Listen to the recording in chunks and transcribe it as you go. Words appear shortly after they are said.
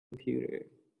Computer.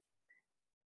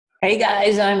 Hey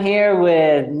guys, I'm here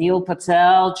with Neil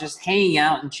Patel, just hanging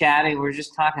out and chatting. We're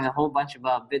just talking a whole bunch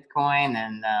about Bitcoin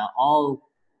and all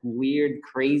weird,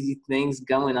 crazy things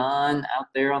going on out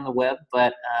there on the web.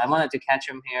 But I wanted to catch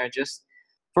him here just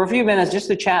for a few minutes, just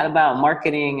to chat about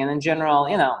marketing and in general,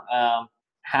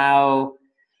 how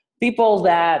people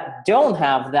that don't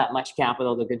have that much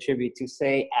capital to contribute to,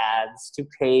 say, ads, to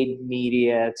paid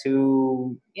media,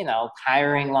 to,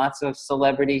 hiring lots of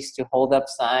celebrities to hold up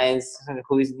signs,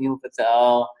 who's Neil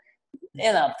Patel,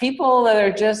 people that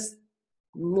are just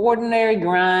ordinary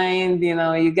grind,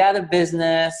 you got a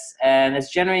business and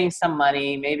it's generating some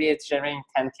money. Maybe it's generating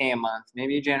 10K a month.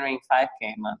 Maybe you're generating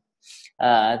 5K a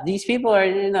month. These people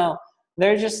are,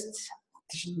 they're just,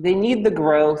 they need the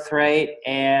growth, right?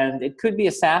 And it could be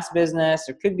a SaaS business,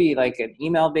 or it could be like an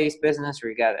email-based business, or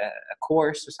you got a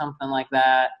course or something like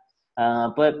that.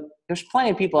 But there's plenty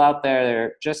of people out there that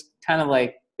are just kind of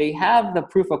like, they have the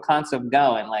proof of concept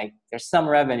going, like there's some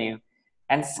revenue,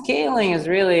 and scaling is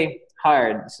really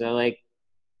hard. So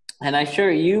and I'm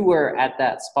sure you were at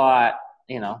that spot,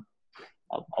 a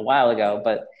while ago,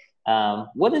 but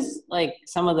what is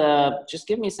some of just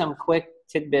give me some quick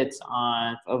tidbits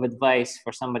of advice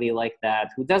for somebody like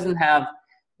that who doesn't have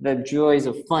the joys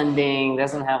of funding,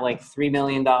 doesn't have $3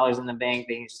 million in the bank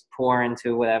they can just pour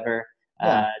into whatever.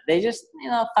 Yeah. They just,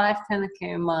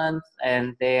 5-10K a month,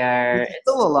 and it's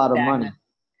still a lot of money.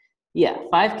 Yeah,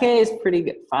 5K is pretty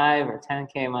good. 5 or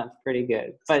 10K a month, pretty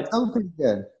good. But still pretty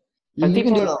good. You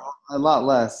can do a lot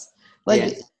less.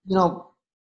 It's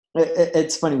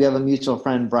funny. We have a mutual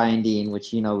friend, Brian Dean,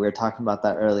 which, we were talking about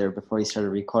that earlier before he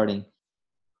started recording.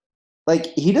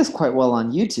 He does quite well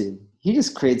on YouTube. He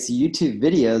just creates YouTube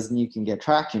videos and you can get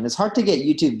traction. It's hard to get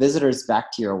YouTube visitors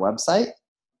back to your website.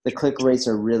 The click rates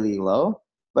are really low,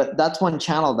 but that's one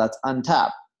channel that's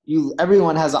untapped.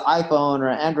 Everyone has an iPhone or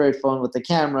an Android phone with a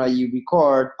camera. You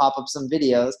record, pop up some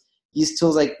videos, use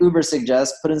tools like Uber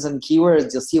Suggest, put in some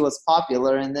keywords, you'll see what's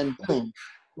popular, and then boom,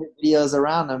 videos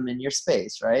around them in your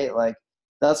space, right?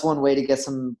 That's one way to get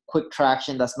some quick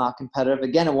traction that's not competitive.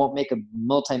 Again, it won't make a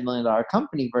multi-million-dollar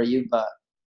company for you, but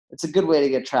it's a good way to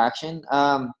get traction.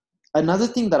 Another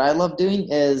thing that I love doing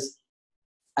is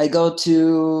I go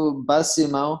to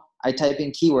BuzzSumo, I type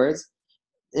in keywords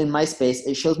in my space.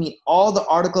 It shows me all the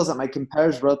articles that my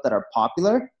competitors wrote that are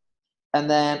popular, and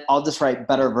then I'll just write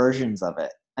better versions of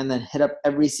it and then hit up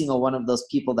every single one of those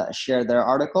people that shared their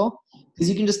article, because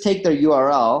you can just take their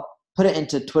URL, put it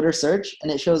into Twitter search, and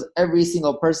it shows every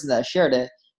single person that shared it,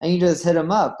 and you just hit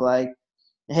them up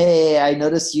hey, I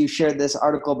noticed you shared this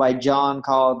article by John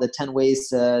called The 10 Ways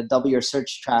to Double Your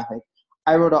Search Traffic.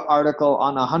 I wrote an article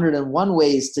on 101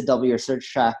 ways to double your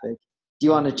search traffic. Do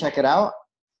you want to check it out?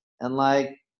 And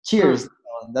cheers.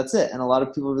 That's it. And a lot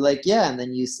of people will be yeah. And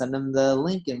then you send them the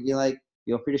link and be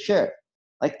feel free to share it.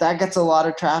 That gets a lot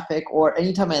of traffic. Or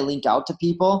anytime I link out to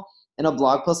people in a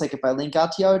blog post, if I link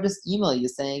out to you, I would just email you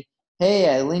saying,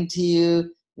 hey, I linked to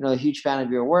you, a huge fan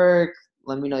of your work.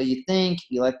 Let me know what you think.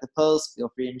 If you like the post,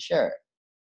 feel free and share it.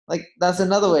 That's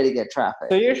another way to get traffic.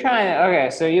 So you're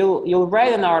so you'll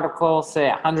write an article, say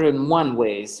 101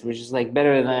 ways, which is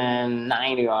better than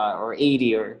 90 or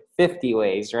 80 or 50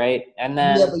 ways, right? And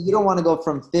then yeah, but you don't want to go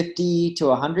from 50 to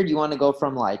 100. You want to go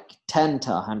from 10 to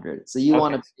 100. So you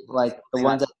want to pick the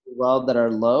ones that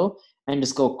are low and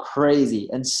just go crazy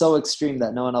and so extreme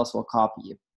that no one else will copy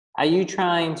you. Are you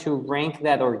trying to rank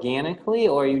that organically,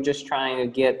 or are you just trying to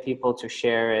get people to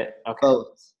share it? Okay.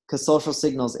 Both. Because social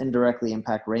signals indirectly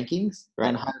impact rankings, right,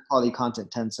 and higher quality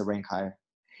content tends to rank higher.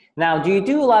 Now, do you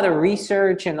do a lot of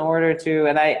research in order to,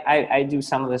 and I do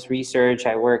some of this research.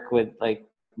 I work with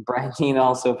Brian Dean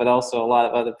also, but also a lot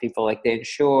of other people like Dan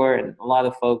Shore and a lot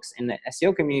of folks in the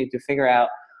SEO community to figure out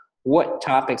what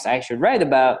topics I should write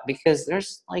about, because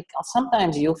there's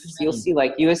sometimes you'll see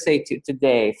USA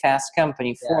Today, Fast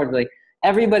Company, Ford,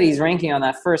 everybody's ranking on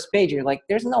that first page. You're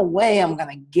there's no way I'm going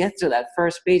to get to that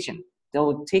first page and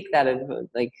they'll take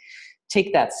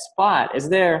that spot. Is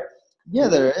there? Yeah,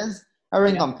 there is. I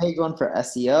rank on page 1 for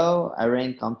SEO. I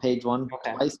rank on page 1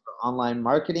 twice for online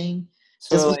marketing.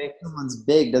 So just because someone's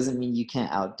big doesn't mean you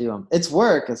can't outdo them. It's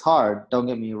work. It's hard. Don't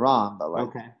get me wrong, but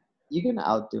you can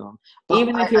outdo them. But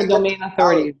even if your domain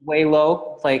authority is way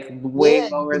low, way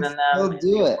lower than them,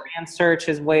 your brand search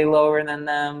is way lower than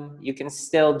them, you can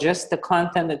still just the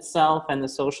content itself and the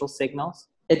social signals.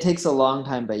 It takes a long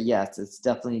time, but yes, it's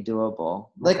definitely doable.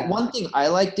 One thing I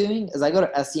like doing is I go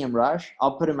to SEMrush,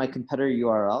 I'll put in my competitor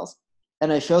URLs, and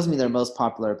it shows me their most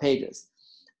popular pages.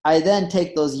 I then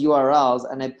take those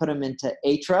URLs and I put them into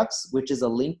Ahrefs, which is a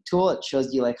link tool. It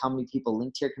shows you how many people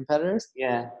link to your competitors.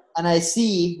 Yeah. And I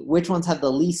see which ones have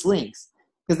the least links.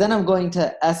 because then I'm going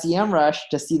to SEMrush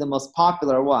to see the most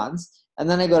popular ones. And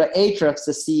then I go to Ahrefs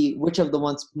to see which of the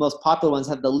most popular ones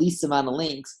have the least amount of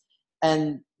links.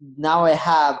 And now I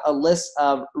have a list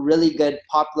of really good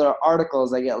popular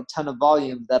articles. I get a ton of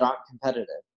volume that aren't competitive.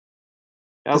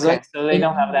 Because Okay, right, so they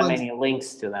don't have that many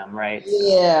links to them, right? So.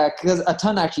 yeah, because a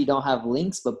ton actually don't have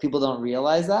links, but people don't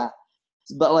realize that.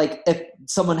 But like if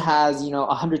someone has,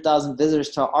 100,000 visitors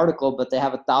to an article, but they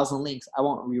have 1,000 links, I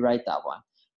won't rewrite that one.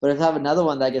 But if I have another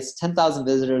one that gets 10,000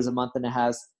 visitors a month and it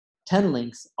has 10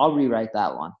 links, I'll rewrite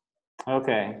that one.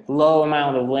 Okay, low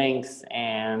amount of links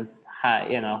and high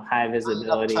Enough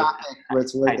visibility, traffic where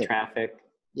it's worth high it. traffic.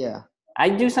 Yeah. I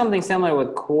do something similar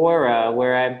with Quora,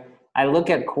 where I look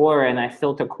at Quora and I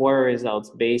filter Quora results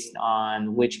based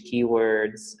on which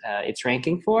keywords it's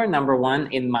ranking for. Number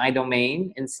one, in my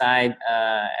domain inside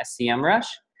SEMrush.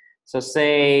 So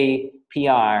say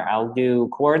PR, I'll do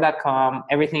Quora.com,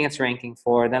 everything it's ranking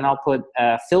for. Then I'll put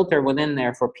a filter within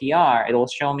there for PR. It'll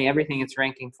show me everything it's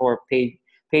ranking for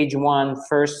page one,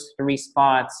 first three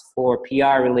spots for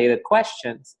PR related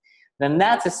questions. Then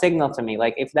that's a signal to me.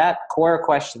 Like if that core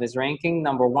question is ranking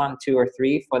number 1, 2, or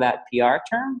 3 for that PR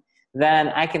term, then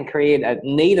I can create a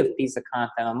native piece of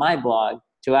content on my blog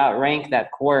to outrank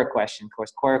that core question. Of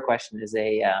course, core question is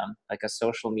like a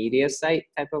social media site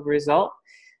type of result.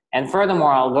 And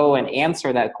furthermore, I'll go and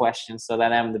answer that question so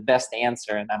that I'm the best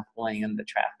answer and I'm pulling in the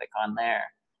traffic on there.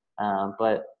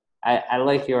 But I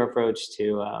like your approach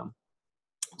to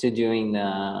doing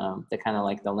the kind of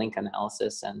like the link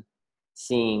analysis and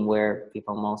seeing where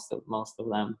people most of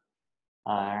them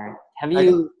are. Have I got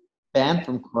you? banned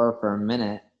from Quora for a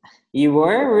minute. You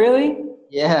were really?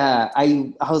 Yeah,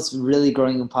 I was really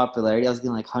growing in popularity. I was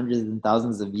getting like hundreds and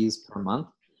thousands of views per month.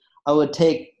 I would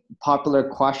take popular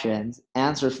questions,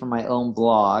 answers from my own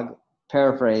blog,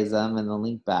 paraphrase them, and then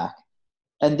link back.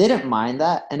 And they didn't mind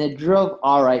that, and it drove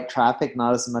all right traffic,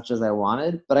 not as much as I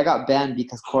wanted. But I got banned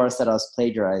because Quora said I was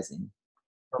plagiarizing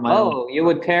for my own. Oh, you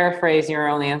would paraphrase your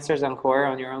own answers on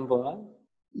Quora on your own blog?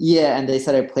 Yeah, and they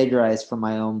said I plagiarized from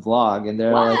my own blog, and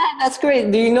they're What? like, That's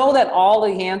great. Do you know that all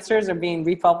the answers are being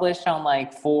republished on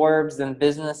like Forbes and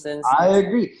Business I Insight?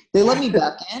 agree. They let me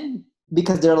back in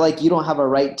because they're like, you don't have a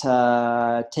right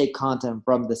to take content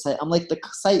from the site. I'm like, the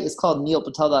site is called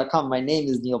neilpatel.com. My name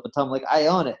is Neil Patel. I'm like, I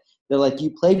own it. They're like,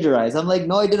 you plagiarize. I'm like,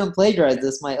 no, I didn't plagiarize.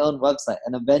 This is my own website.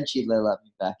 And eventually they let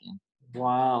me back in.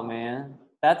 Wow, man.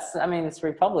 I mean, it's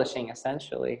republishing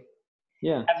essentially.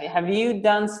 Yeah. Have you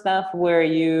done stuff where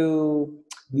you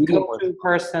Medium go work. to a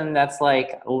person that's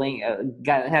like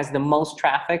has the most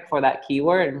traffic for that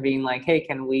keyword and being like, hey,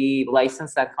 can we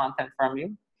license that content from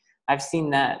you? I've seen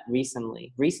that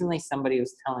recently. Recently, somebody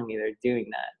was telling me they're doing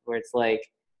that, where it's like,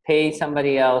 pay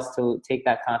somebody else to take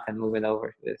that content, move it over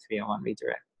to the 301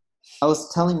 redirect. I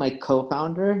was telling my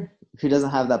co-founder who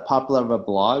doesn't have that popular of a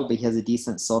blog, but he has a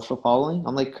decent social following.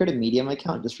 I'm like, create a Medium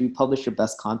account, just republish your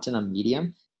best content on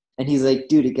Medium. And he's like,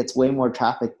 dude, it gets way more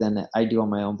traffic than I do on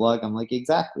my own blog. I'm like,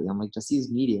 exactly. I'm like, just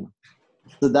use Medium.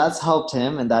 So that's helped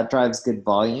him, and that drives good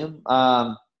volume.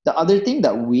 The other thing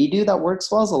that we do that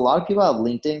works well is a lot of people have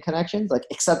LinkedIn connections, like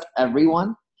except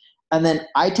everyone. And then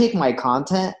I take my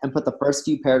content and put the first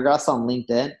few paragraphs on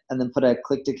LinkedIn and then put a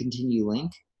click to continue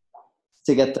link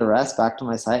to get the rest back to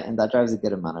my site, and that drives a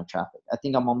good amount of traffic. I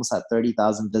think I'm almost at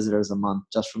 30,000 visitors a month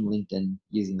just from LinkedIn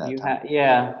using that time.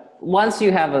 Yeah. Once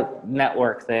you have a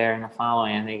network there and a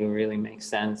following, I think it really makes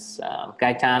sense.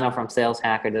 Gaetano from Sales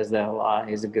Hacker does that a lot.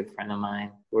 He's a good friend of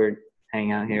mine. We're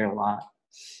hanging out here a lot.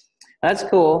 That's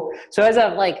cool. So as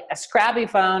a scrappy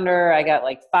founder, I got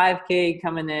like 5K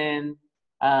coming in.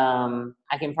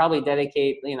 I can probably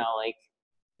dedicate, like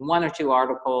 1 or 2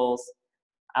 articles.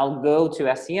 I'll go to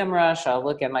SEMrush. I'll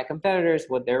look at my competitors,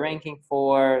 what they're ranking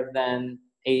for. Then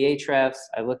Ahrefs,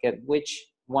 I look at which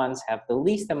ones have the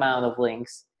least amount of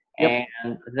links. Yep.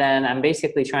 And then I'm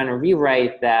basically trying to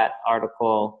rewrite that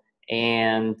article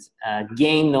and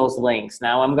gain those links.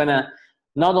 Now I'm going to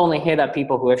not only hit up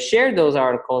people who have shared those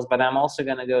articles, but I'm also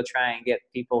going to go try and get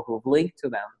people who've linked to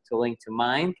them to link to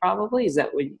mine probably. Is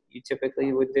that what you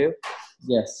typically would do?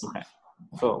 Yes. Okay,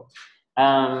 cool.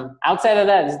 Outside of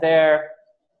that, is there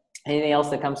anything else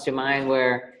that comes to mind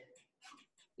where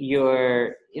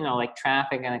your like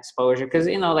traffic and exposure, because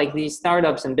like these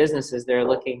startups and businesses, they're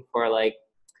looking for like,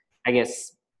 I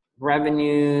guess,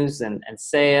 revenues and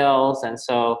sales, and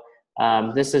so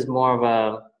this is more of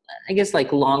a, I guess,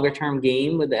 like longer term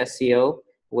game with the SEO,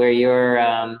 where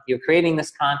you're creating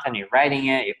this content, you're writing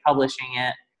it, you're publishing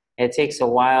it. It takes a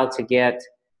while to get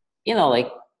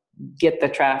get the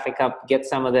traffic up, get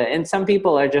some of the, and some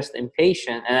people are just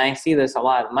impatient. And I see this a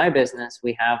lot in my business.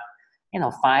 We have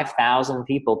 5,000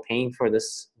 people paying for the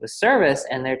service,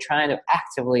 and they're trying to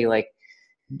actively like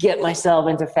get myself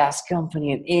into Fast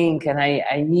Company and Inc. And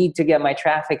I need to get my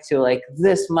traffic to like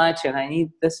this much, and I need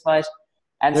this much.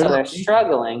 And They're so not they're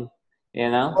struggling, you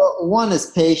know? Well, one is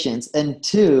patience, and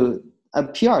two,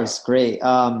 PR is great.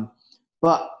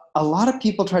 But a lot of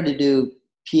people try to do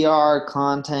PR,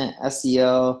 content,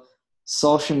 SEO,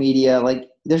 social media. Like,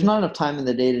 there's not enough time in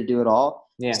the day to do it all.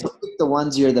 Yeah. So pick the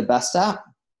ones you're the best at.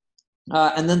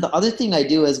 And then the other thing I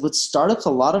do is with startups,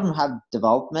 a lot of them have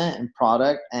development and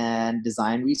product and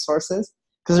design resources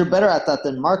because they're better at that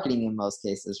than marketing in most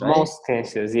cases, right? Most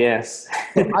cases, yes.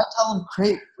 So I tell them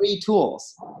create free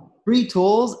tools. Free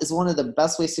tools is one of the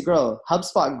best ways to grow.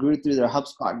 HubSpot grew through their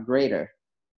HubSpot grader,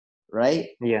 right?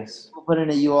 Yes. People put in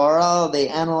a URL, they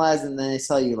analyze, and then they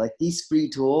sell you. Like these free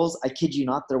tools, I kid you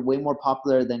not, they're way more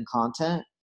popular than content.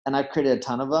 And I've created a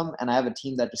ton of them, and I have a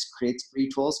team that just creates free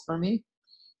tools for me.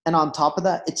 And on top of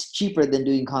that, it's cheaper than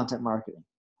doing content marketing.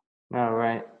 Oh,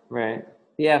 right, right.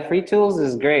 Yeah, free tools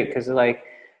is great because like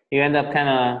you end up kind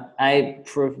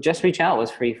of, Just Reach Out was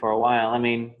free for a while. I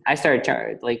mean, I started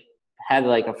had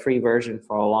like a free version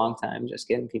for a long time, just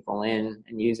getting people in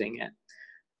and using it,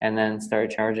 and then started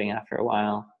charging after a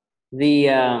while.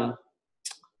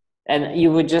 And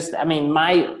you would just, I mean,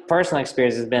 my personal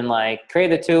experience has been like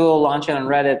create a tool, launch it on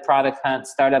Reddit, Product Hunt,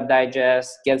 Startup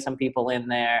Digest, get some people in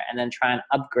there, and then try and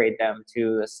upgrade them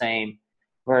to the same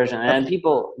version. And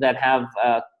people that have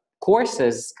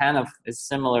courses kind of is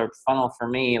similar funnel for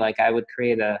me. Like I would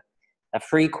create a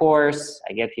free course,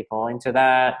 I get people into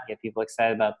that, get people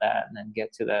excited about that, and then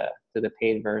get to the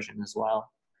paid version as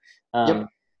well. Yep.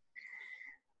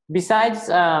 Besides,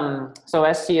 so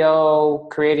SEO,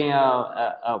 creating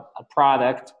a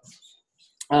product,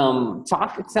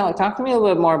 talk to me a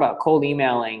little bit more about cold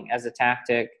emailing as a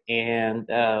tactic and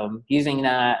using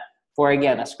that for,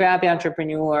 again, a scrappy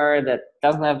entrepreneur that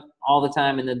doesn't have all the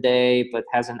time in the day but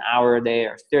has an hour a day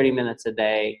or 30 minutes a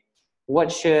day.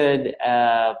 What should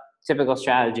a typical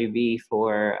strategy be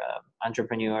for an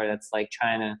entrepreneur that's like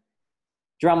trying to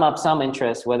drum up some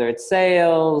interest, whether it's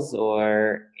sales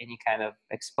or any kind of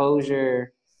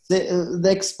exposure?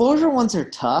 The exposure ones are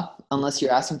tough unless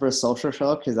you're asking for a social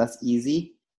show because that's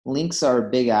easy. Links are a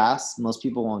big ass. Most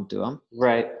people won't do them.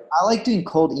 Right. I like doing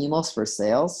cold emails for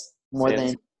sales more than Sales.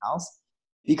 anything else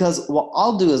because what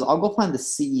I'll do is I'll go find the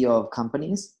CEO of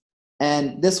companies.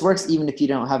 And this works even if you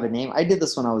don't have a name. I did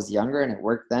this when I was younger and it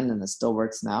worked then and it still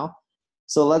works now.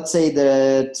 So let's say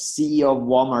the CEO of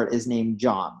Walmart is named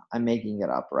John. I'm making it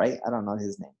up, right? I don't know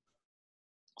his name.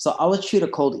 So I would shoot a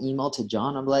cold email to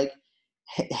John. I'm like,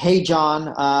 hey,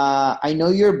 John, I know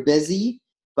you're busy,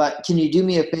 but can you do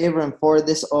me a favor and forward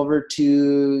this over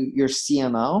to your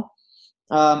CMO?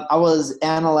 I was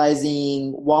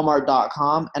analyzing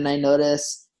Walmart.com and I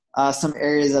noticed some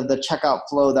areas of the checkout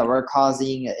flow that were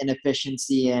causing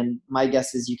inefficiency. And my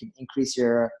guess is you can increase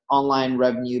your online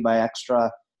revenue by extra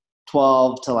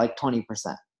 12 to like 20%,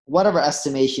 whatever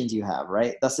estimations you have,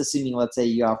 right? That's assuming, let's say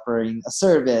you're offering a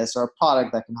service or a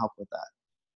product that can help with that.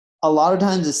 A lot of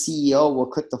times the CEO will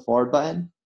click the forward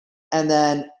button. And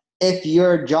then if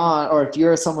you're John or if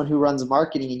you're someone who runs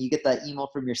marketing and you get that email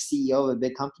from your CEO of a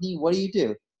big company, what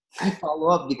do? You follow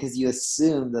up because you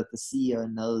assume that the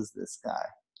CEO knows this guy.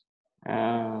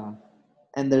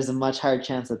 And there's a much higher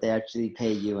chance that they actually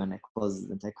pay you and it closes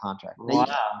into a contract. Now,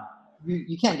 Wow.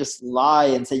 you can't just lie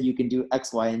and say you can do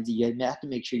X, Y, and Z. You have to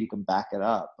make sure you can back it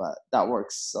up, but that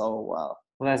works so well.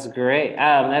 Well, that's great.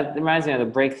 That reminds me of the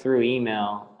breakthrough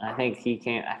email. I think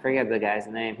I forget the guy's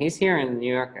name. He's here in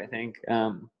New York, I think.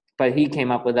 But he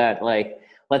came up with that, like,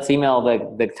 let's email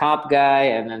the top guy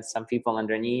and then some people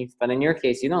underneath. But in your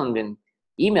case, you don't even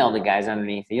email the guys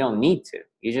underneath. You don't need to.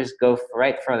 You just go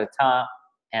right for the top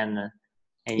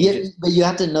but you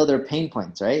have to know their pain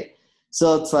points, right?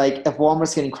 So it's like if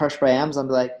Walmart's getting crushed by Amazon,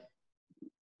 be like,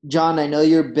 John, I know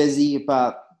you're busy,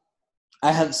 but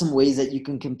I have some ways that you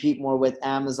can compete more with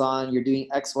Amazon. You're doing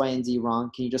X, Y, and Z wrong.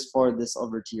 Can you just forward this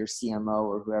over to your CMO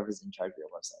or whoever's in charge of your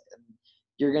website? And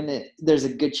there's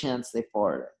a good chance they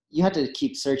forward it. You have to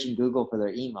keep searching Google for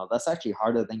their email. That's actually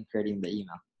harder than creating the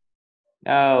email.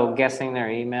 Oh, guessing their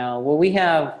email. Well,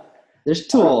 there's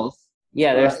tools.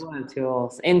 Yeah, there's a lot of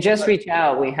tools. And Just Reach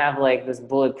Out, we have like this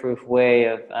bulletproof way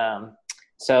of,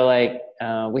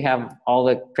 we have all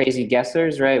the crazy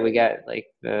guessers, right? We got like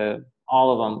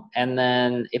all of them. And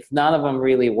then if none of them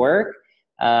really work,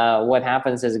 what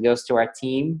happens is it goes to our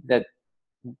team that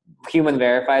human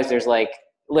verifies. There's like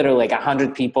literally like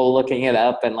 100 people looking it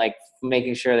up and like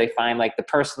making sure they find like the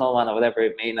personal one or whatever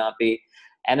it may not be.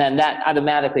 And then that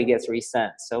automatically gets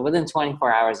resent. So within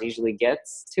 24 hours, it usually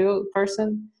gets to a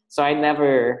person. So I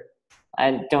never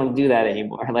I don't do that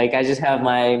anymore. Like I just have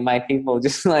my people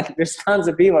just like there's tons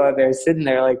of people out there sitting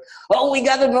there like, oh, we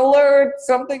got an alert,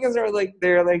 something is, or like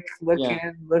they're like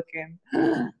Yeah. looking.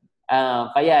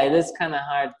 But yeah, it is kind of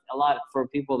hard a lot for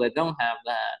people that don't have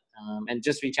that. And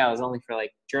just reach out is only for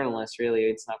like journalists, really.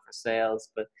 It's not for sales,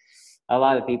 but a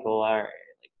lot of people are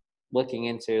like looking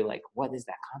into like what is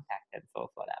that contact info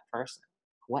for that person?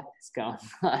 What is going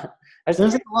on? There's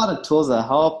like a lot of tools that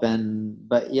help,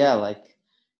 but yeah, like,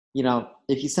 you know,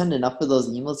 if you send enough of those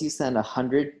emails, you send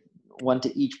 100, one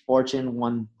to each Fortune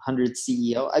 100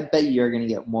 CEO, I bet you're going to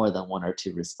get more than one or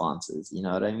two responses. You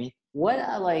know what I mean? What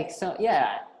like so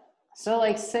yeah. So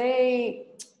like say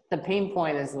the pain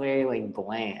point is very like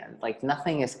bland. Like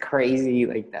nothing is crazy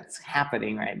like that's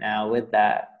happening right now with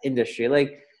that industry.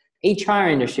 Like HR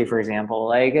industry, for example,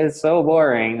 like it's so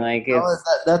boring. Like Oh, it's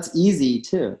that's easy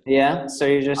too. yeah. So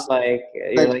you're just like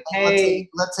you're Like, like, let's say, hey,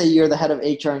 let's say you're the head of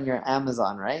HR and you're at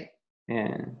Amazon, right?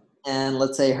 yeah. And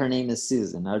let's say her name is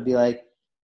Susan. I would be like,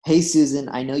 hey, Susan,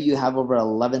 I know you have over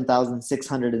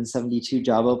 11,672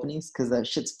 job openings because that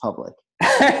shit's public.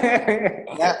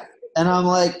 Yeah. And I'm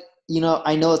like, you know,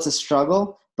 I know it's a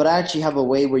struggle, but I actually have a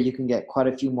way where you can get quite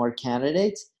a few more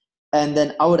candidates. And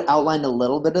then I would outline a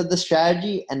little bit of the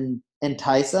strategy and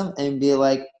entice them and be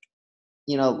like,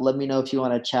 you know, let me know if you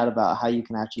want to chat about how you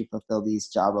can actually fulfill these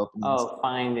job openings. Oh,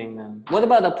 finding them. What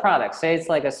about the product? Say it's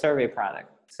like a survey product.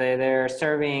 Say they're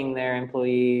surveying their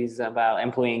employees about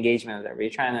employee engagement or whatever.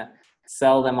 You're trying to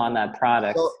sell them on that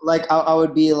product. So, like, I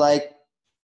would be like,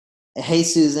 hey,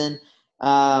 Susan,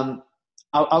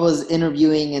 I was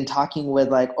interviewing and talking with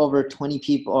like over 20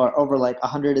 people or over like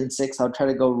 106. I'll try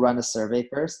to go run a survey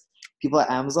first. People at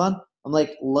Amazon, I'm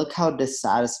like, look how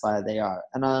dissatisfied they are.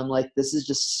 And I'm like, this is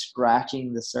just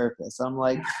scratching the surface. I'm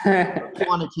like, you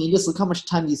want to change this? Look how much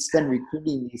time you spend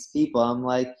recruiting these people. I'm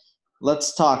like,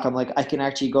 let's talk. I'm like, I can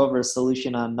actually go over a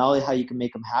solution on not only how you can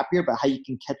make them happier, but how you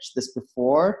can catch this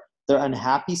before they're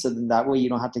unhappy. So then that way you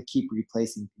don't have to keep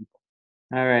replacing people.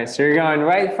 All right, so you're going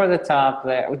right for the top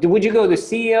there. Would you go to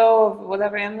CEO of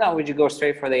whatever Amazon, or would you go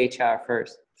straight for the HR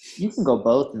first? You can go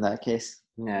both in that case.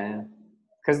 Yeah,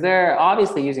 because they're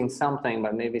obviously using something,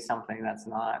 but maybe something that's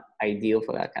not ideal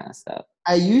for that kind of stuff.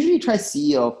 I usually try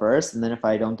CEO first, and then if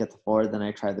I don't get the forward, then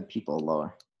I try the people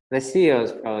lower. The CEO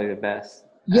is probably the best.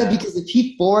 Yeah, because if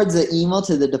he forwards an email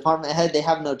to the department head, they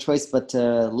have no choice but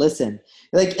to listen.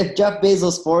 Like if Jeff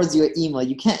Bezos forwards you an email,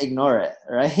 you can't ignore it,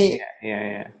 right?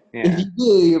 Yeah. If you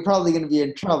do, you're probably going to be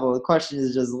in trouble. The question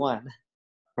is just when.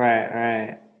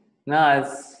 Right. No,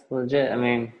 it's legit. I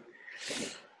mean,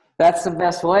 that's the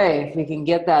best way. If you can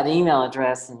get that email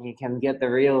address and you can get the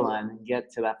real one and get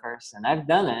to that person. I've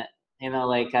done it. You know,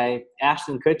 like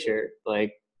Ashton Kutcher,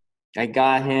 like I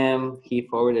got him, he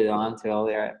forwarded it on to all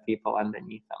the people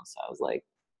underneath him. So I was like,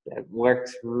 that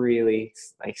works really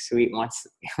like sweet once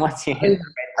you hit the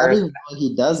I right don't even person. know what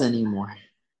he does anymore.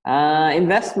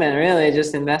 Investment, really,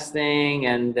 just investing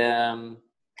and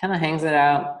kind of hangs it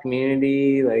out,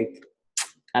 community. Like,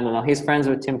 I don't know, he's friends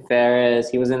with Tim Ferriss.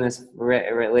 He was in this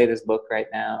latest book right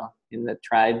now, in the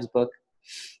Tribes book.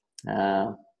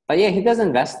 Uh, but yeah, he does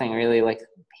investing really, like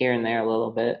here and there a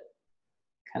little bit,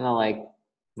 kind of like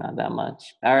not that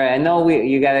much. All right, I know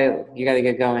you gotta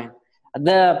get going.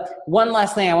 The one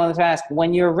last thing I wanted to ask: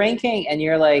 when you're ranking and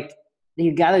you're like,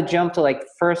 you gotta jump to like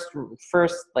first,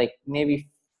 like maybe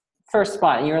first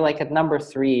spot, and you're like at number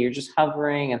 3. You're just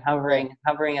hovering and hovering and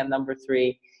hovering at number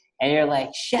 3, and you're like,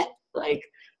 shit, like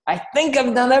I think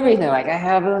I've done everything. Like I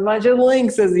have as much of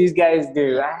links as these guys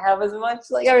do. I have as much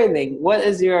like everything. What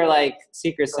is your like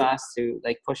secret sauce to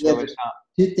like push it Yeah, over the there's top?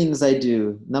 two things I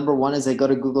do. Number one is I go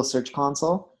to Google Search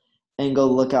Console and go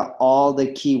look at all the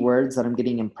keywords that I'm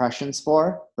getting impressions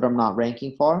for, but I'm not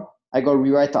ranking for. I go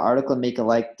rewrite the article and make it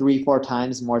like 3-4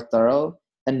 times more thorough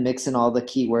and mix in all the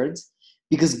keywords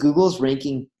because Google's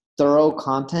ranking thorough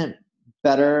content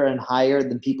better and higher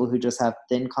than people who just have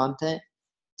thin content.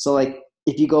 So like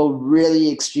if you go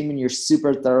really extreme and you're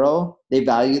super thorough, they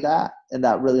value that and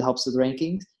that really helps with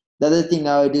rankings. The other thing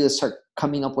I would do is start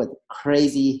coming up with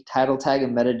crazy title tag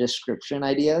and meta description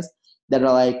ideas that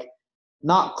are like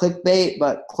not clickbait,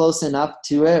 but close enough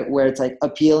to it where it's like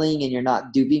appealing and you're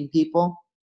not duping people,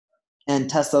 and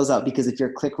test those out because if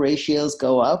your click ratios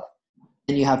go up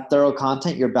and you have thorough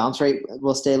content, your bounce rate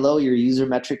will stay low, your user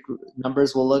metric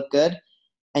numbers will look good,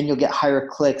 and you'll get higher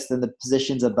clicks than the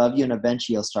positions above you, and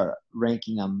eventually you'll start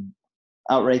ranking them,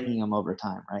 outranking them over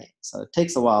time, right? So it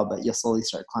takes a while, but you'll slowly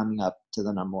start climbing up to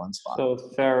the number one spot. So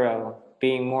thorough,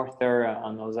 being more thorough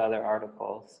on those other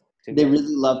articles to They get.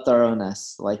 really love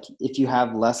thoroughness. Like if you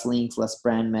have less links, less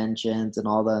brand mentions and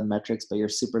all the metrics, but you're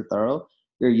super thorough,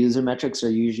 your user metrics are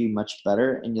usually much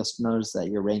better, and you'll notice that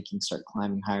your rankings start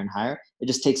climbing higher and higher. It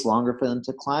just takes longer for them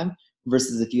to climb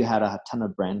versus if you had a ton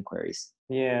of brand queries.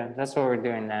 Yeah, that's what we're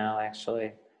doing now,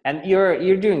 actually. And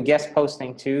you're doing guest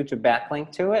posting too to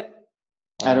backlink to it?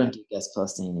 I Or don't do guest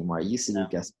posting anymore. I used to do no?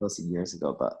 guest posting years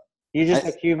ago, but You I just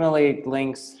accumulate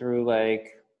links through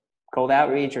like cold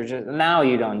outreach, or just now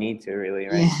you don't need to really,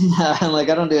 right? yeah, I'm like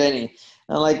I don't do any.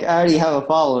 I'm like I already have a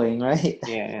following, right?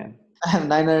 Yeah, yeah. I have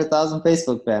 900,000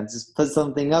 Facebook fans. Just put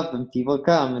something up and people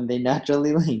come and they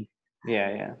naturally link. Yeah,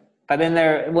 yeah. But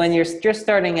then when you're just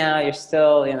starting out, you're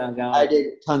still, I going. did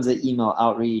tons of email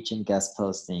outreach and guest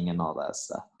posting and all that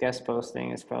stuff. Guest posting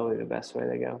is probably the best way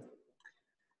to go.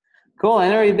 Cool. I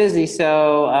know you're busy.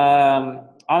 So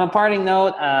on a parting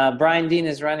note, Brian Dean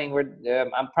is running.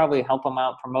 I'm probably help him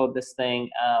out promote this thing.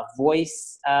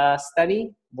 Voice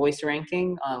study, voice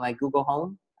ranking on like Google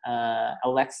Home,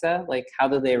 Alexa. Like how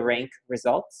do they rank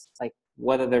results? Like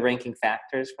what are the ranking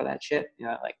factors for that shit?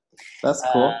 Like. That's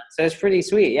cool. So it's pretty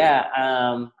sweet. Yeah.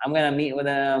 I'm gonna meet with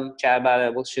him, chat about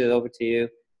it. We'll shoot it over to you.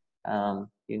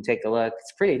 You can take a look.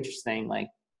 It's pretty interesting, like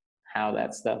how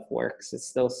that stuff works. It's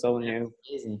still so new.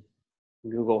 Amazing.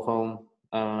 Google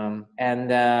Home.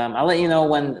 And I'll let you know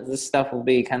when this stuff will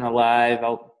be kind of live.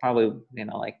 I'll probably,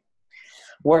 like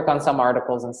work on some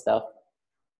articles and stuff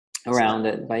around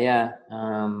it. But yeah,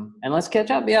 and let's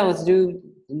catch up. Yeah, let's do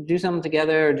something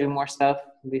together or do more stuff.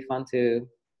 It'll be fun to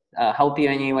help you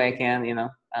any way I can.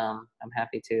 I'm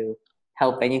happy to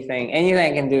help anything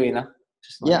I can do.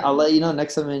 Just Yeah, I'll let you know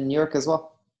next time I'm in New York as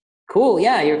well. Cool.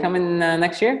 Yeah, you're coming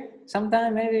next year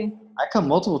sometime, maybe. I come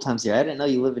multiple times here. I didn't know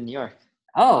you live in New York.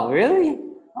 Oh, really?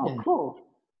 Oh, Yeah. cool.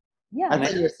 Yeah, I man.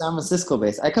 thought you were San Francisco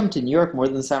based. I come to New York more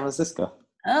than San Francisco.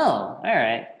 Oh, all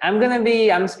right.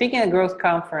 I'm speaking at growth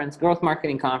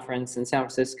marketing conference in San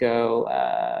Francisco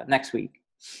next week.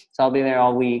 So I'll be there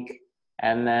all week,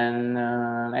 and then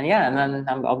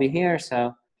I'll be here.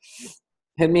 So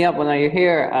hit me up when you're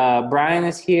here. Brian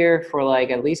is here for like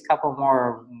at least a couple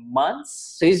more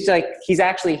months. So he's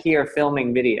actually here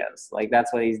filming videos. Like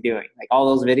that's what he's doing. Like all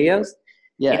those videos.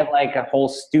 He Yeah. has like a whole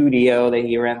studio that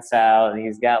he rents out, and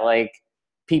he's got like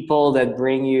people that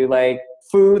bring you like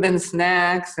food and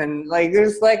snacks, and like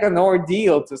there's like an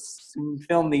ordeal to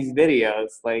film these videos.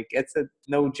 Like it's a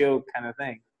no joke kind of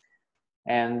thing.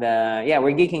 And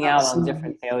we're geeking I'm out on assuming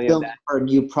different he's paleo filming diets. for a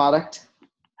new product.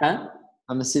 Huh?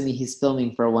 I'm assuming he's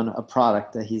filming for a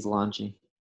product that he's launching.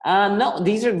 No,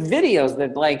 these are videos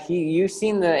that like you've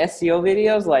seen the SEO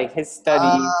videos, like his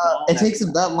studies and all It that. takes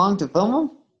him that long to film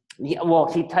them? Yeah,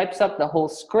 well, he types up the whole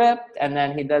script and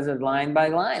then he does it line by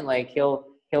line. Like he'll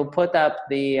put up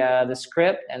the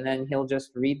script and then he'll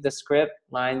just read the script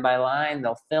line by line.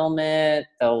 They'll film it.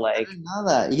 They'll I like, didn't know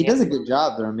that. He does a good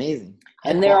job. They're amazing.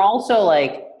 and they're also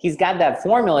like, he's got that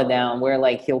formula down where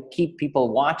like he'll keep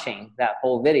people watching that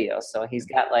whole video. So he's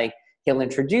got like, he'll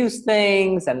introduce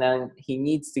things and then he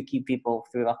needs to keep people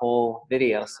through the whole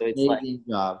video. So it's like, Amazing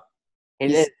job. it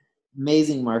He's is.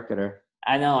 amazing marketer.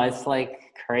 I know, it's like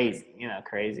crazy,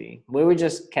 crazy. We were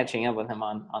just catching up with him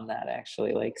on that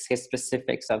actually, like his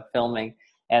specifics of filming.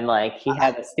 And like he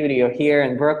had a studio here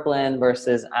in Brooklyn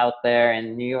versus out there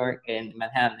in New York in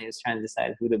Manhattan. He was trying to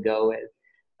decide who to go with.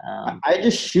 I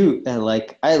just shoot and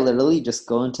like I literally just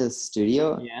go into the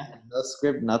studio, Yeah. no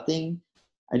script, nothing.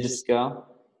 I You just go.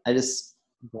 I just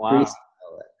Wow.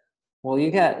 freestyle it. Well,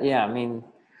 I mean,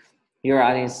 your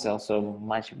audience is also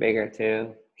much bigger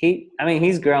too.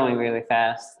 He's growing really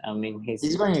fast. I mean,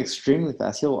 He's growing extremely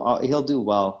fast. He'll do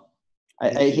well.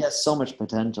 He has so much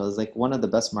potential. He's like one of the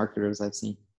best marketers I've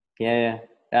seen. Yeah.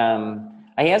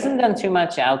 He hasn't done too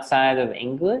much outside of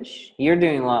English. You're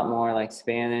doing a lot more like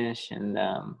Spanish and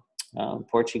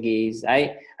Portuguese.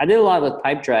 I did a lot with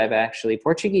Pipedrive actually.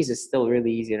 Portuguese is still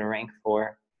really easy to rank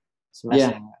for. So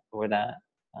messing with that.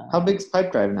 How big's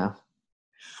Pipedrive now?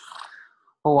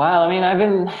 Oh wow! I mean, I've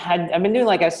been doing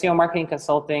like SEO marketing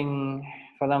consulting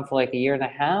for them for like a year and a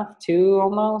half, two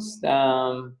almost.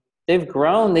 They've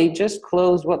grown. They just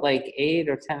closed like $8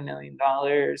 or $10 million.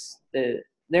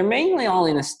 They're mainly all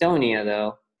in Estonia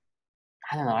though.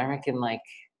 I don't know. I reckon like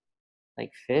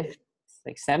 50,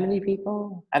 like 70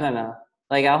 people. I don't know.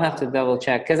 Like I'll have to double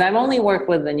check because I've only worked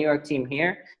with the New York team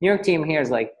here. New York team here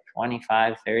is like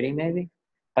 25, 30 maybe.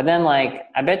 But then like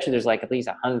I bet you there's like at least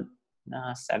 100.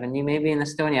 70 maybe in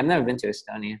Estonia. I've never been to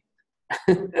Estonia.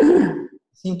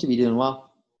 Seem to be doing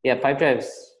well. Yeah,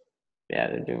 Pipedrive's,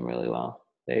 they're doing really well.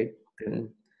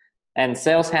 And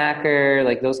Sales Hacker,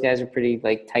 like those guys are pretty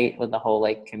like tight with the whole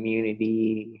like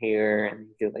community here and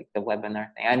do like the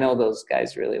webinar thing. I know those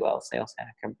guys really well, Sales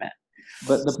Hacker, Matt.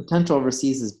 But the potential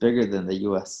overseas is bigger than the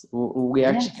US. We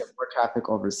actually get Yes. more traffic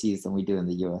overseas than we do in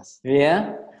the US.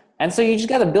 Yeah. And so you just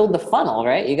got to build the funnel,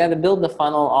 right? You got to build the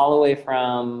funnel all the way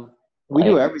from We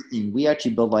do like, everything. We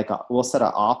actually build we'll set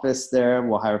an office there.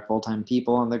 We'll hire full-time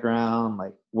people on the ground.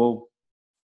 Like we'll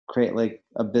create like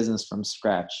a business from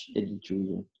scratch in each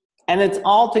region. and it's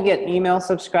all to get email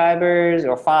subscribers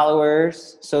or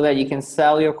followers so that you can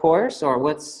sell your course, or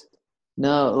what's,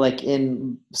 No, like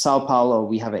in Sao Paulo,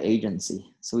 we have an agency.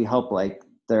 So we help like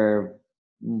their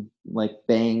like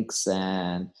banks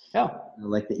and oh,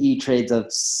 like the E-Trades of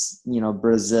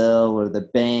Brazil, or the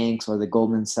banks, or the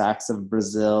Goldman Sachs of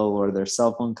Brazil, or their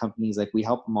cell phone companies. Like we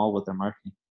help them all with their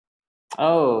marketing.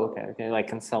 oh, okay, okay, like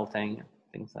consulting,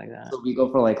 things like that. So we go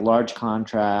for like large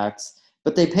contracts,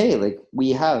 but they pay. Like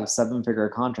we have 7-figure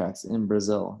contracts in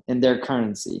Brazil in their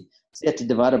currency. So you have to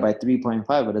divide it by 3.5,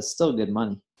 but it's still good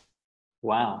money.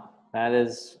 Wow, that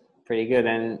is pretty good.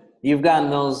 And you've gotten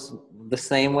those the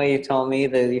same way you told me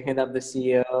that you hit up the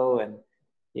CEO and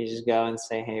you just go and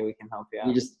say, hey, we can help you We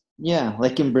out. just, yeah,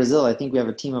 like in Brazil, I think we have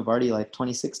a team of already like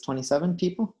 26, 27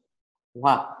 people.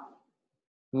 Wow,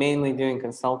 mainly doing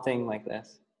consulting like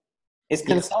this. Is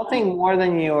Yeah. consulting more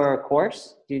than your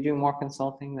course? Do you do more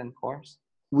consulting than course?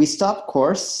 We stopped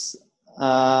course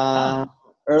Oh,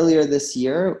 earlier this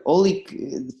year. Only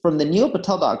from the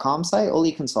neilpatel.com site,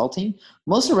 only consulting.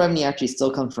 Most of the revenue actually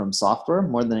still comes from software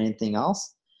more than anything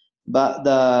else. But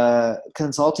the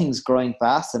consulting is growing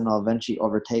fast and will eventually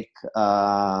overtake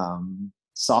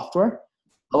software.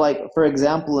 Like for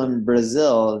example, in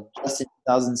Brazil, just in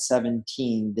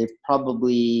 2017, they've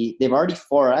already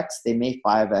 4x. They may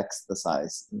 5x the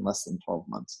size in less than 12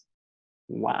 months.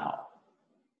 wow.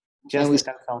 And Just we the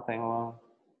consulting alone.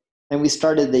 and we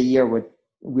started the year with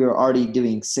we were already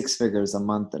doing 6 figures a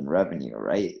month in revenue,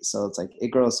 right? So it's like it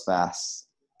grows fast.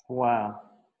 Wow.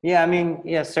 Yeah, I mean,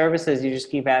 yeah, services, you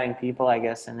just keep adding people, I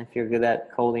guess. And if you're good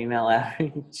at cold email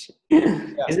outreach,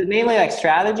 is it mainly like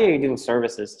strategy or are you doing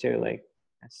services too, like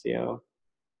SEO?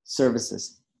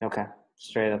 Services. Okay,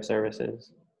 straight up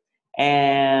services.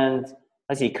 And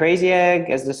let's see, Crazy Egg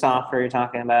is the software you're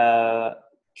talking about.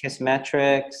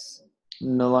 Kissmetrics,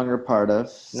 No longer part of.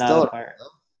 not a Still, part.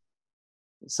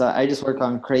 so I just work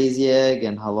on Crazy Egg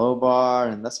and Hello Bar,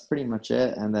 and that's pretty much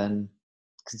it. And then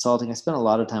consulting, I spent a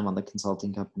lot of time on the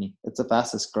consulting company. It's the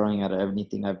fastest growing out of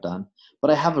everything I've done.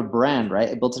 But I have a brand, right?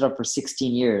 I built it up for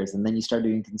 16 years, and then you start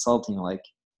doing consulting, like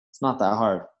it's not that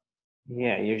hard.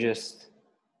 Yeah, I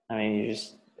mean, you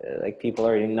just, like people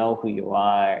already know who you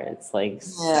are. It's like,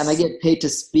 Yeah, and I get paid to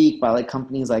speak by like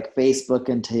companies like Facebook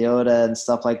and Toyota and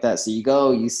stuff like that. So you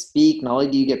go, you speak, not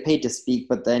only do you get paid to speak,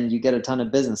 but then you get a ton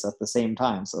of business at the same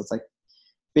time. So it's like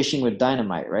fishing with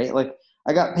dynamite, right? Like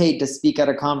I got paid to speak at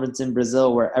a conference in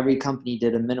Brazil where every company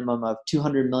did a minimum of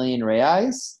 200 million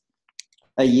reais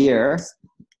a year,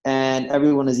 and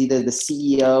everyone is either the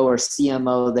CEO or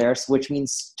CMO there, which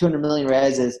means 200 million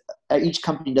reais is each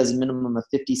company does a minimum of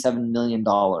 $57 million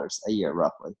a year,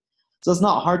 roughly. So it's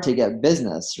not hard to get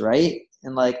business, right?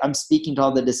 And like I'm speaking to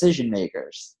all the decision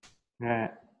makers.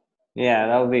 right. Yeah,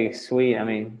 that would be sweet. I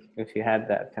mean, if you had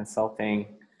that consulting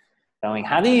going,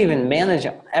 how do you even manage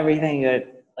everything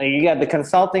that, like, you got the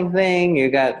consulting thing, you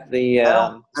got the I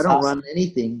don't sauce, run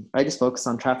anything. I just focus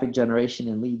on traffic generation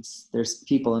and leads. There's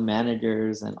people and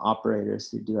managers and operators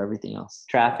who do everything else.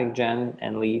 traffic gen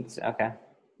and leads. Okay.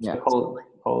 So Yeah. I cold.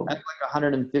 have like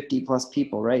 150 plus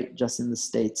people, right? Just in the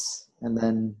States, and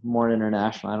then more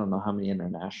international. I don't know how many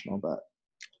international, but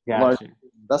large. Gotcha.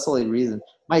 That's the only reason.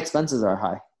 My expenses are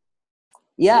high.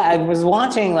 Yeah, I was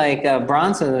watching like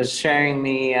Bronson was sharing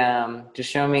me, just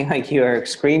showing me like your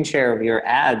screen share of your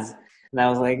ads. And I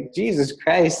was like, Jesus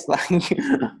Christ, like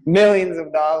millions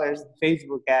of dollars in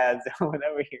Facebook ads or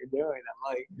whatever you're doing.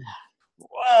 I'm like,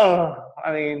 whoa.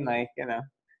 I mean, like,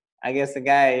 I guess the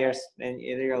guy at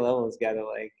your level has got to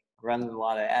like run a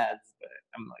lot of ads, but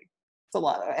I'm like, it's a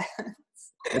lot of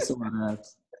It's a lot of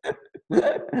ads.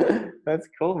 That's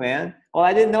cool, man. Well,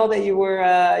 I didn't know that you were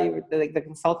like the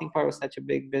consulting part was such a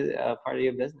big part of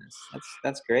your business.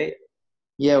 That's great.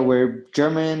 Yeah, we're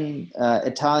German,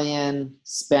 Italian,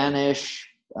 Spanish,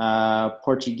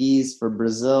 Portuguese for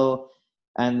Brazil,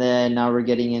 and then now we're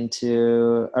getting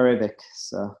into Arabic.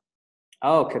 So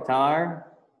Oh, Qatar.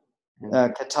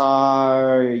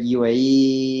 Qatar,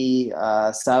 UAE,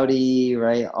 Saudi,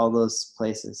 right? All those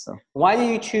places. So Why do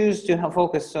you choose to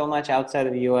focus so much outside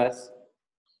of the U.S.?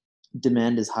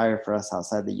 demand is higher for us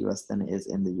outside the US than it is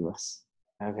in the US.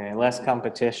 Okay, less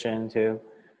competition too.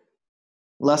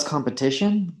 Less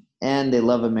competition, and they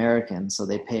love Americans, so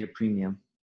they pay a premium.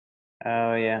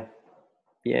 Oh yeah,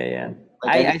 yeah, yeah.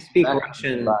 Like I I get speak back.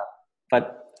 Russian,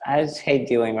 but I just hate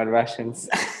dealing with Russians.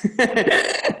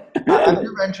 I've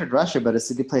never entered Russia, but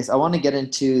it's a good place. I want to get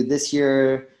into this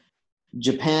year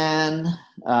Japan,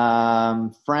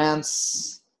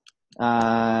 France,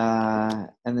 and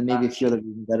then maybe a few other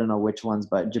regions. I don't know which ones,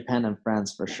 but Japan and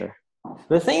France for sure.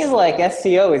 The thing is, like,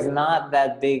 SEO is not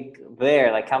that big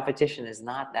there. Like, competition is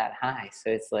not that high. So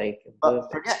it's like,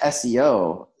 But forget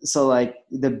SEO. So like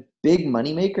the big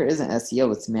moneymaker isn't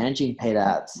SEO, it's managing paid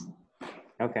ads.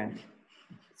 okay.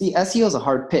 See, SEO is a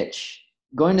hard pitch.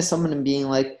 Going to someone and being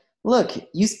like, look,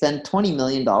 you spend $20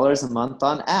 million a month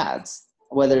on ads,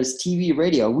 whether it's TV,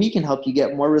 radio, we can help you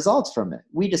get more results from it.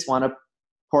 We just want a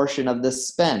portion of this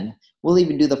spend. We'll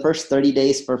even do the first 30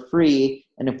 days for free.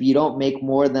 And if you don't make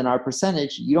more than our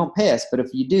percentage, you don't pay us. But if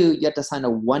you do, you have to sign a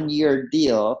 1-year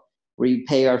deal where you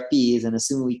pay our fees, and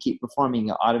assuming we keep performing,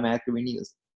 it automatically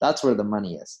renews. That's where the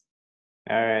money is.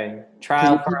 All right.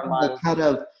 Trial for a month.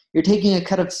 You're taking a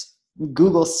cut of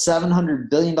Google's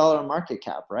 $700 billion market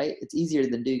cap, right? It's easier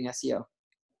than doing SEO.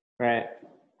 Right.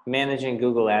 Managing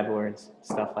Google AdWords,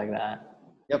 stuff like that.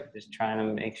 Yep. Just trying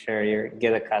to make sure you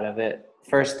get a cut of it.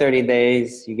 First 30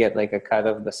 days, you get like a cut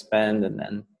of the spend and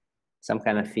then some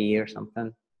kind of fee or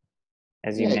something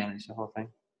as you manage the whole thing.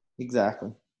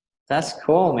 Exactly. That's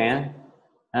cool, man.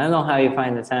 I don't know how you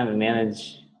find the time to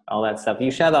manage all that stuff.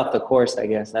 You shut off the course, I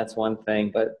guess. That's one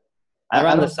thing. But I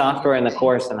run the software in the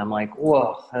course, and I'm like,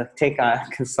 whoa, take on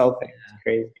consulting. It's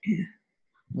crazy.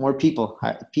 More people.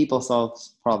 People solve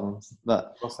problems.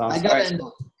 But I got to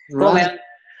cool, man.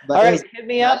 All right, hit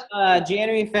me up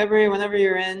January, February, whenever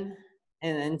you're in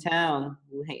town.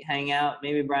 We'll hang out.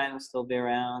 Maybe Brian will still be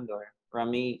around, or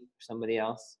Ramit, or somebody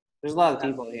else. There's a lot of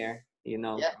people here, you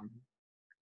know. Yeah.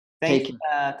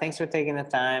 Thanks for taking the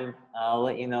time. I'll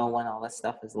let you know when all this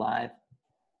stuff is live.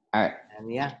 All right. And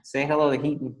yeah, say hello to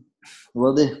Heaton.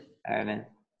 Will do. All right, man.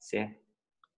 See ya.